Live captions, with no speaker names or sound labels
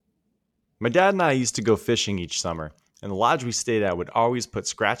My dad and I used to go fishing each summer, and the lodge we stayed at would always put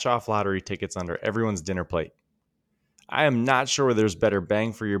scratch-off lottery tickets under everyone's dinner plate. I am not sure there's better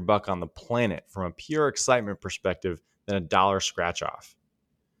bang for your buck on the planet from a pure excitement perspective than a dollar scratch-off.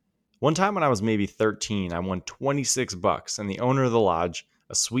 One time when I was maybe 13, I won 26 bucks, and the owner of the lodge,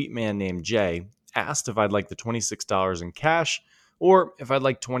 a sweet man named Jay, asked if I'd like the $26 in cash or if I'd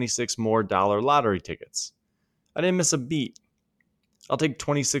like 26 more dollar lottery tickets. I didn't miss a beat. I'll take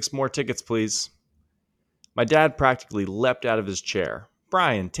 26 more tickets, please. My dad practically leapt out of his chair.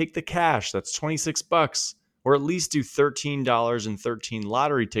 Brian, take the cash. That's 26 bucks. Or at least do $13.13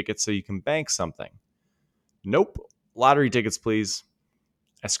 lottery tickets so you can bank something. Nope. Lottery tickets, please.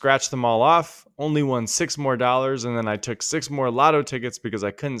 I scratched them all off, only won $6 more, and then I took 6 more lotto tickets because I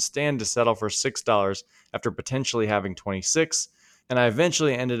couldn't stand to settle for $6 after potentially having 26, and I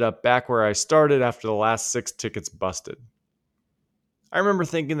eventually ended up back where I started after the last 6 tickets busted. I remember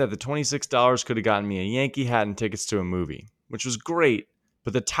thinking that the $26 could have gotten me a Yankee hat and tickets to a movie, which was great,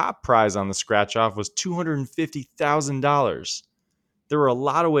 but the top prize on the scratch-off was $250,000. There were a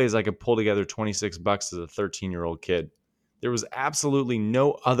lot of ways I could pull together 26 bucks as a 13-year-old kid. There was absolutely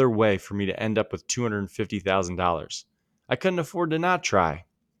no other way for me to end up with $250,000. I couldn't afford to not try.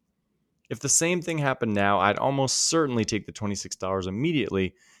 If the same thing happened now, I'd almost certainly take the $26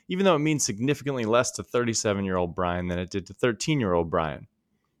 immediately, even though it means significantly less to 37-year-old Brian than it did to 13-year-old Brian.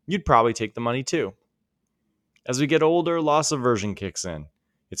 You'd probably take the money too. As we get older, loss aversion kicks in.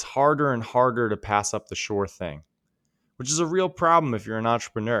 It's harder and harder to pass up the sure thing, which is a real problem if you're an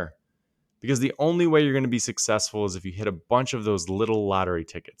entrepreneur. Because the only way you're going to be successful is if you hit a bunch of those little lottery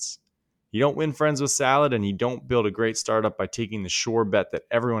tickets. You don't win friends with salad, and you don't build a great startup by taking the sure bet that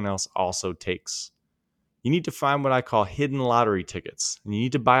everyone else also takes. You need to find what I call hidden lottery tickets, and you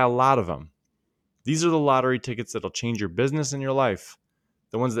need to buy a lot of them. These are the lottery tickets that'll change your business and your life.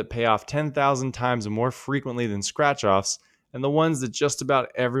 The ones that pay off 10,000 times more frequently than scratch-offs, and the ones that just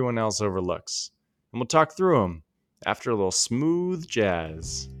about everyone else overlooks. And we'll talk through them after a little smooth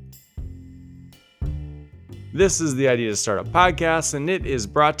jazz. This is the Idea to Start a Podcast, and it is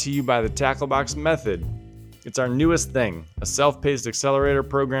brought to you by the Tacklebox Method. It's our newest thing, a self-paced accelerator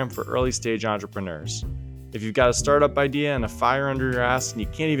program for early-stage entrepreneurs. If you've got a startup idea and a fire under your ass and you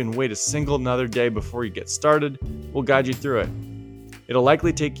can't even wait a single another day before you get started, we'll guide you through it. It'll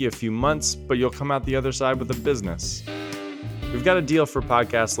likely take you a few months, but you'll come out the other side with a business. We've got a deal for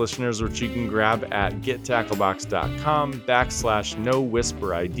podcast listeners which you can grab at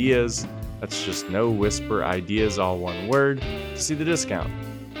gettacklebox.com/no-whisper-ideas. That's just no whisper ideas, all one word, to see the discount.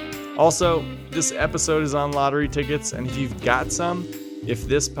 Also, this episode is on lottery tickets, and if you've got some, if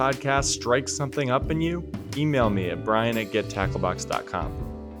this podcast strikes something up in you, email me at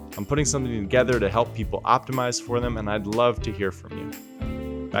brian@gettacklebox.com. I'm putting something together to help people optimize for them, and I'd love to hear from you.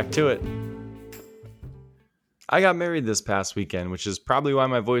 Back to it. I got married this past weekend, which is probably why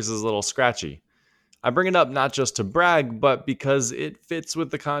my voice is a little scratchy. I bring it up not just to brag, but because it fits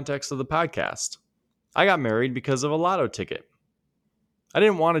with the context of the podcast. I got married because of a lotto ticket. I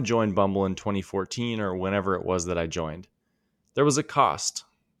didn't want to join Bumble in 2014 or whenever it was that I joined. There was a cost.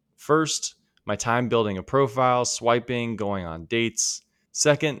 First, my time building a profile, swiping, going on dates.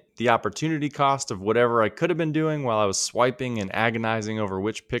 Second, the opportunity cost of whatever I could have been doing while I was swiping and agonizing over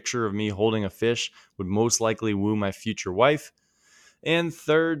which picture of me holding a fish would most likely woo my future wife. And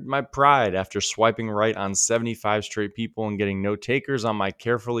third, my pride after swiping right on 75 straight people and getting no takers on my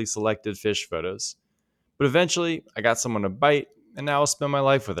carefully selected fish photos. But eventually, I got someone to bite, and now I'll spend my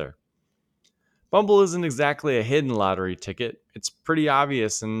life with her. Bumble isn't exactly a hidden lottery ticket. It's pretty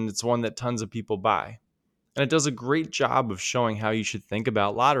obvious, and it's one that tons of people buy. And it does a great job of showing how you should think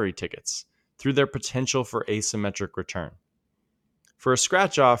about lottery tickets through their potential for asymmetric return. For a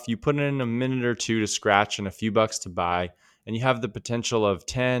scratch-off, you put in a minute or two to scratch and a few bucks to buy, and you have the potential of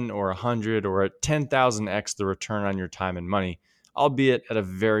 10 or 100 or 10,000x the return on your time and money, albeit at a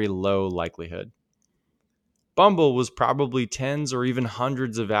very low likelihood. Bumble was probably tens or even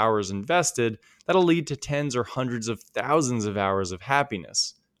hundreds of hours invested that'll lead to tens or hundreds of thousands of hours of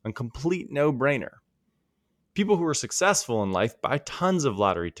happiness, a complete no-brainer. People who are successful in life buy tons of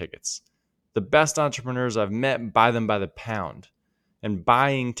lottery tickets. The best entrepreneurs I've met buy them by the pound, and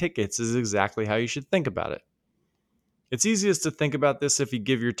buying tickets is exactly how you should think about it. It's easiest to think about this if you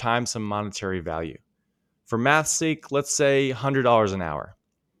give your time some monetary value. For math's sake, let's say $100 an hour.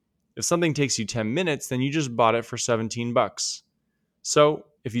 If something takes you 10 minutes, then you just bought it for 17 bucks. So,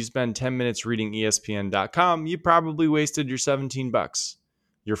 if you spend 10 minutes reading ESPN.com, you probably wasted your 17 bucks.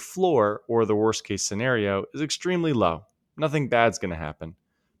 Your floor, or the worst case scenario, is extremely low. Nothing bad's going to happen.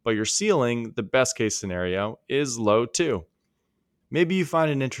 But your ceiling, the best case scenario, is low too. Maybe you find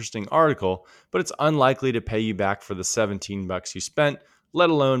an interesting article, but it's unlikely to pay you back for the $17 you spent, let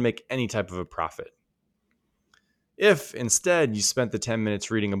alone make any type of a profit. If instead you spent the 10 minutes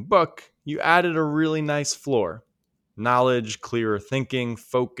reading a book, you added a really nice floor: knowledge, clearer thinking,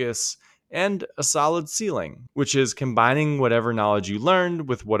 focus, and a solid ceiling, which is combining whatever knowledge you learned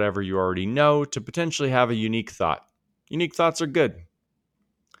with whatever you already know to potentially have a unique thought. Unique thoughts are good.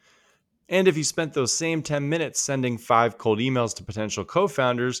 And if you spent those same 10 minutes sending 5 cold emails to potential co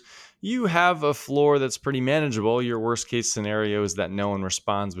founders, you have a floor that's pretty manageable. Your worst case scenario is that no one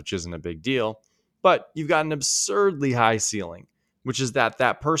responds, which isn't a big deal. But you've got an absurdly high ceiling, which is that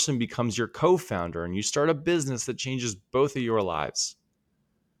that person becomes your co founder and you start a business that changes both of your lives.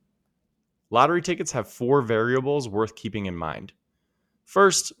 Lottery tickets have 4 variables worth keeping in mind.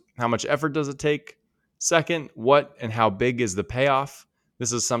 First, how much effort does it take? Second, what and how big is the payoff?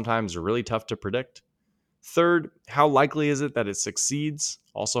 This is sometimes really tough to predict. Third, how likely is it that it succeeds?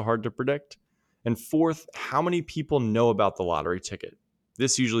 Also hard to predict. And fourth, how many people know about the lottery ticket?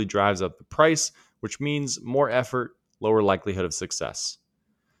 This usually drives up the price, which means more effort, lower likelihood of success.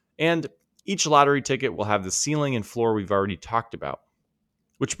 And each lottery ticket will have the ceiling and floor we've already talked about.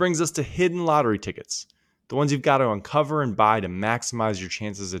 Which brings us to hidden lottery tickets, the ones you've got to uncover and buy to maximize your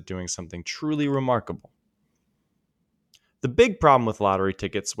chances at doing something truly remarkable. The big problem with lottery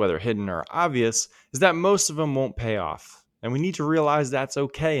tickets, whether hidden or obvious, is that most of them won't pay off, and we need to realize that's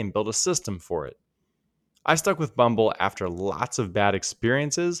okay and build a system for it. I stuck with Bumble after lots of bad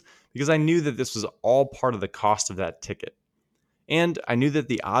experiences because I knew that this was all part of the cost of that ticket. And I knew that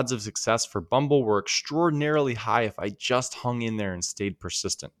the odds of success for Bumble were extraordinarily high if I just hung in there and stayed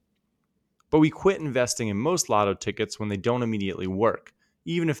persistent. But we quit investing in most lotto tickets when they don't immediately work,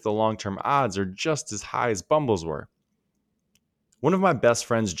 even if the long-term odds are just as high as Bumble's were. One of my best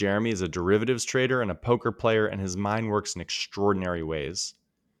friends, Jeremy, is a derivatives trader and a poker player, and his mind works in extraordinary ways.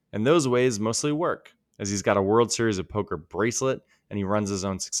 And those ways mostly work, as he's got a World Series of Poker bracelet and he runs his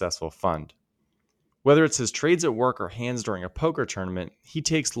own successful fund. Whether it's his trades at work or hands during a poker tournament, he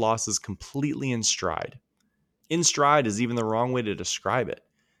takes losses completely in stride. In stride is even the wrong way to describe it.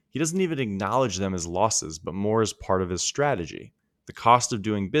 He doesn't even acknowledge them as losses, but more as part of his strategy, the cost of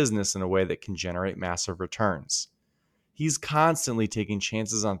doing business in a way that can generate massive returns. He's constantly taking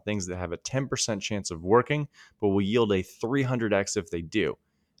chances on things that have a 10% chance of working, but will yield a 300x if they do.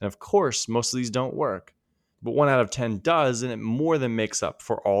 And of course, most of these don't work, but 1 out of 10 does, and it more than makes up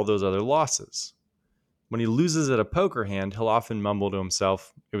for all those other losses. When he loses at a poker hand, he'll often mumble to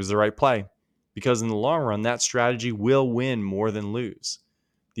himself, "It was the right play," because in the long run, that strategy will win more than lose.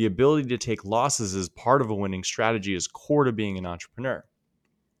 The ability to take losses as part of a winning strategy is core to being an entrepreneur.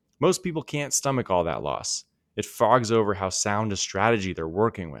 Most people can't stomach all that loss. It fogs over how sound a strategy they're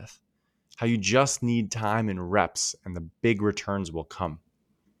working with, how you just need time and reps and the big returns will come.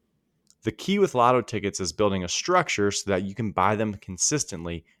 The key with lotto tickets is building a structure so that you can buy them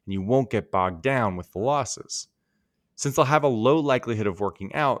consistently and you won't get bogged down with the losses. Since they'll have a low likelihood of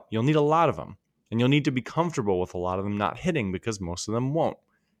working out, you'll need a lot of them, and you'll need to be comfortable with a lot of them not hitting because most of them won't.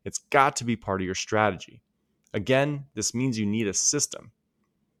 It's got to be part of your strategy. Again, this means you need a system.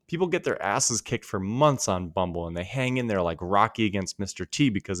 People get their asses kicked for months on Bumble and they hang in there like Rocky against Mr. T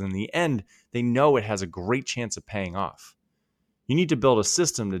because in the end, they know it has a great chance of paying off. You need to build a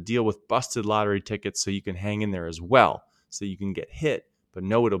system to deal with busted lottery tickets so you can hang in there as well, so you can get hit, but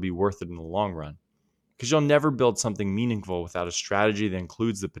know it'll be worth it in the long run. Because you'll never build something meaningful without a strategy that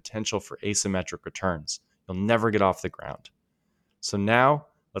includes the potential for asymmetric returns. You'll never get off the ground. So now,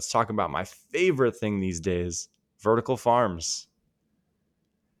 let's talk about my favorite thing these days, vertical farms.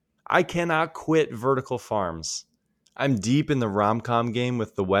 I cannot quit vertical farms. I'm deep in the rom-com game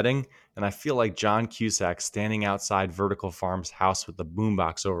with The Wedding, and I feel like John Cusack standing outside Vertical Farm's house with the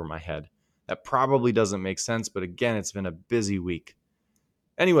boombox over my head. That probably doesn't make sense, but again, it's been a busy week.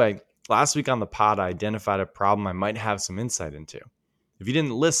 Anyway, last week on the pod, I identified a problem I might have some insight into. If you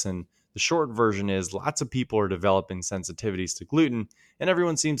didn't listen, the short version is lots of people are developing sensitivities to gluten, and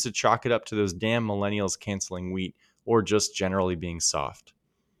everyone seems to chalk it up to those damn millennials canceling wheat or just generally being soft.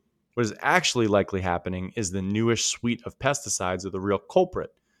 What is actually likely happening is the newish suite of pesticides are the real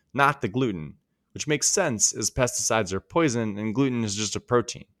culprit, not the gluten, which makes sense as pesticides are poison and gluten is just a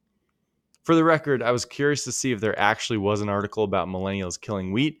protein. For the record, I was curious to see if there actually was an article about millennials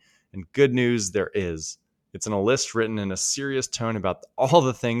killing wheat, and good news, there is. It's in a list written in a serious tone about all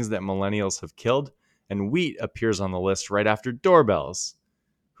the things that millennials have killed, and wheat appears on the list right after doorbells.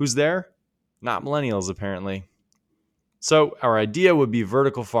 Who's there? Not millennials, apparently. So our idea would be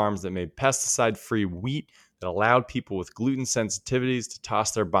vertical farms that made pesticide-free wheat that allowed people with gluten sensitivities to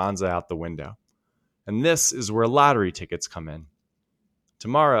toss their bonsai out the window. And this is where lottery tickets come in.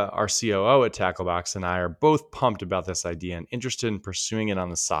 Tamara, our COO at Tacklebox, and I are both pumped about this idea and interested in pursuing it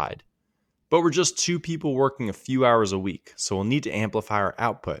on the side. But we're just 2 people working a few hours a week, so we'll need to amplify our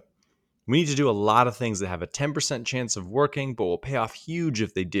output. We need to do a lot of things that have a 10% chance of working, but will pay off huge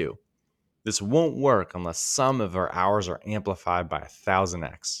if they do. This won't work unless some of our hours are amplified by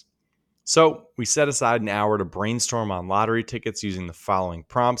 1000x. So we set aside an hour to brainstorm on lottery tickets using the following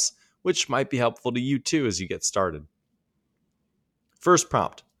prompts, which might be helpful to you too as you get started. First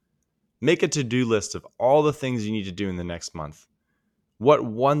prompt, make a to-do list of all the things you need to do in the next month. What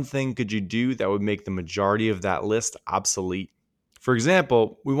one thing could you do that would make the majority of that list obsolete? For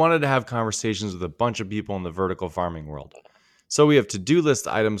example, we wanted to have conversations with a bunch of people in the vertical farming world. So we have to-do list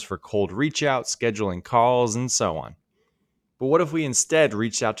items for cold reach out, scheduling calls, and so on. But what if we instead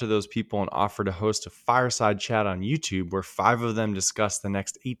reached out to those people and offered to host a fireside chat on YouTube where 5 of them discuss the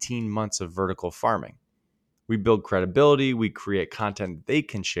next 18 months of vertical farming? We build credibility, we create content they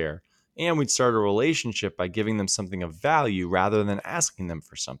can share, and we'd start a relationship by giving them something of value rather than asking them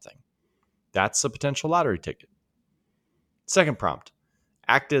for something. That's a potential lottery ticket. Second prompt,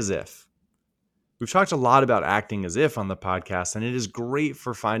 act as if. We've talked a lot about acting as if on the podcast, and it is great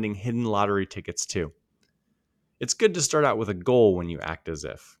for finding hidden lottery tickets too. It's good to start out with a goal when you act as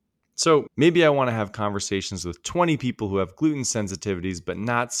if. So maybe I want to have conversations with 20 people who have gluten sensitivities but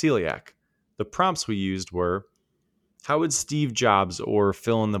not celiac. The prompts we used were, how would Steve Jobs or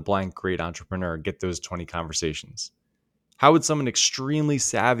fill in the blank great entrepreneur get those 20 conversations? How would someone extremely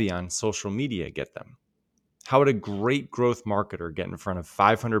savvy on social media get them? How would a great growth marketer get in front of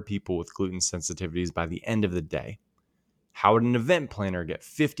 500 people with gluten sensitivities by the end of the day? How would an event planner get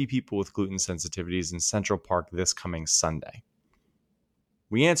 50 people with gluten sensitivities in Central Park this coming Sunday?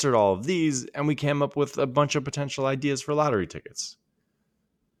 We answered all of these, and we came up with a bunch of potential ideas for lottery tickets.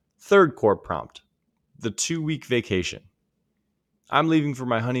 Third core prompt, the 2-week vacation. I'm leaving for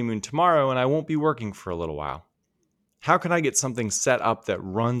my honeymoon tomorrow, and I won't be working for a little while. How can I get something set up that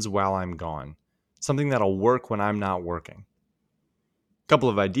runs while I'm gone? Something that'll work when I'm not working? A couple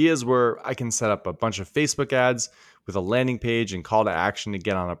of ideas were I can set up a bunch of Facebook ads with a landing page and call to action to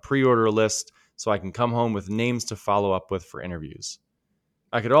get on a pre-order list so I can come home with names to follow up with for interviews.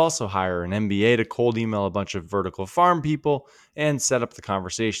 I could also hire an MBA to cold email a bunch of vertical farm people and set up the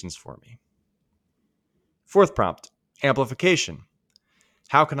conversations for me. Fourth prompt, amplification.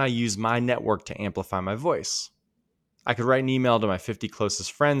 How can I use my network to amplify my voice? I could write an email to my 50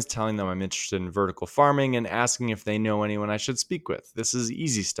 closest friends telling them I'm interested in vertical farming and asking if they know anyone I should speak with. This is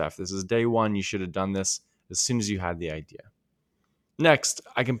easy stuff. This is day 1. You should have done this as soon as you had the idea. Next,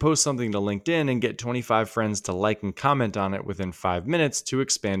 I can post something to LinkedIn and get 25 friends to like and comment on it within 5 minutes to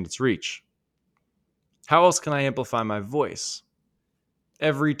expand its reach. How else can I amplify my voice?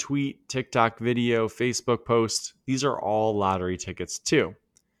 Every tweet, TikTok video, Facebook post, these are all lottery tickets too.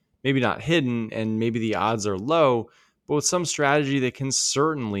 Maybe not hidden, and maybe the odds are low, but with some strategy that can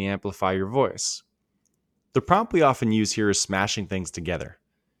certainly amplify your voice. The prompt we often use here is smashing things together.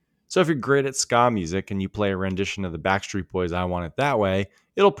 So if you're great at ska music and you play a rendition of the Backstreet Boys' I Want It That Way,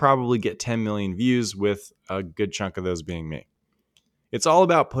 it'll probably get 10 million views with a good chunk of those being me. It's all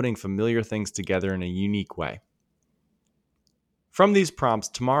about putting familiar things together in a unique way. From these prompts,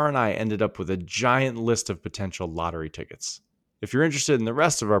 Tamara and I ended up with a giant list of potential lottery tickets. If you're interested in the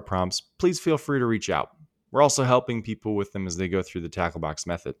rest of our prompts, please feel free to reach out. We're also helping people with them as they go through the Tacklebox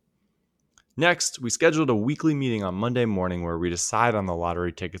method. Next, we scheduled a weekly meeting on Monday morning where we decide on the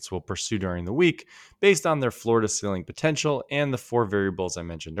lottery tickets we'll pursue during the week based on their floor-to-ceiling potential and the 4 variables I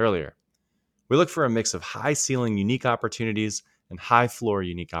mentioned earlier. We look for a mix of high-ceiling unique opportunities and high-floor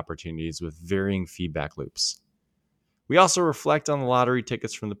unique opportunities with varying feedback loops. We also reflect on the lottery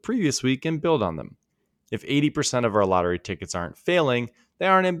tickets from the previous week and build on them. If 80% of our lottery tickets aren't failing, they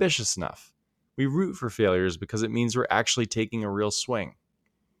aren't ambitious enough. We root for failures because it means we're actually taking a real swing.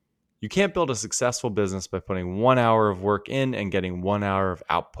 You can't build a successful business by putting 1 hour of work in and getting 1 hour of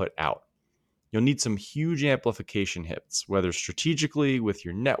output out. You'll need some huge amplification hits, whether strategically, with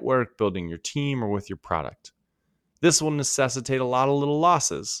your network, building your team, or with your product. This will necessitate a lot of little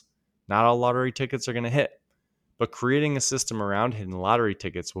losses. Not all lottery tickets are going to hit, but creating a system around hidden lottery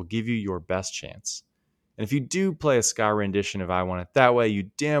tickets will give you your best chance. And if you do play a ska rendition of I Want It That Way,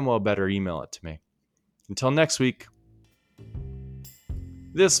 you damn well better email it to me. Until next week.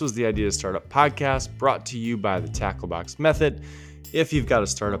 This was the Idea to Startup podcast brought to you by the Tacklebox Method. If you've got a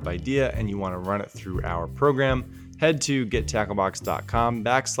startup idea and you want to run it through our program, head to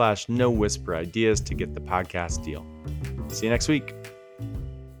gettacklebox.com/no whisper ideas to get the podcast deal. See you next week.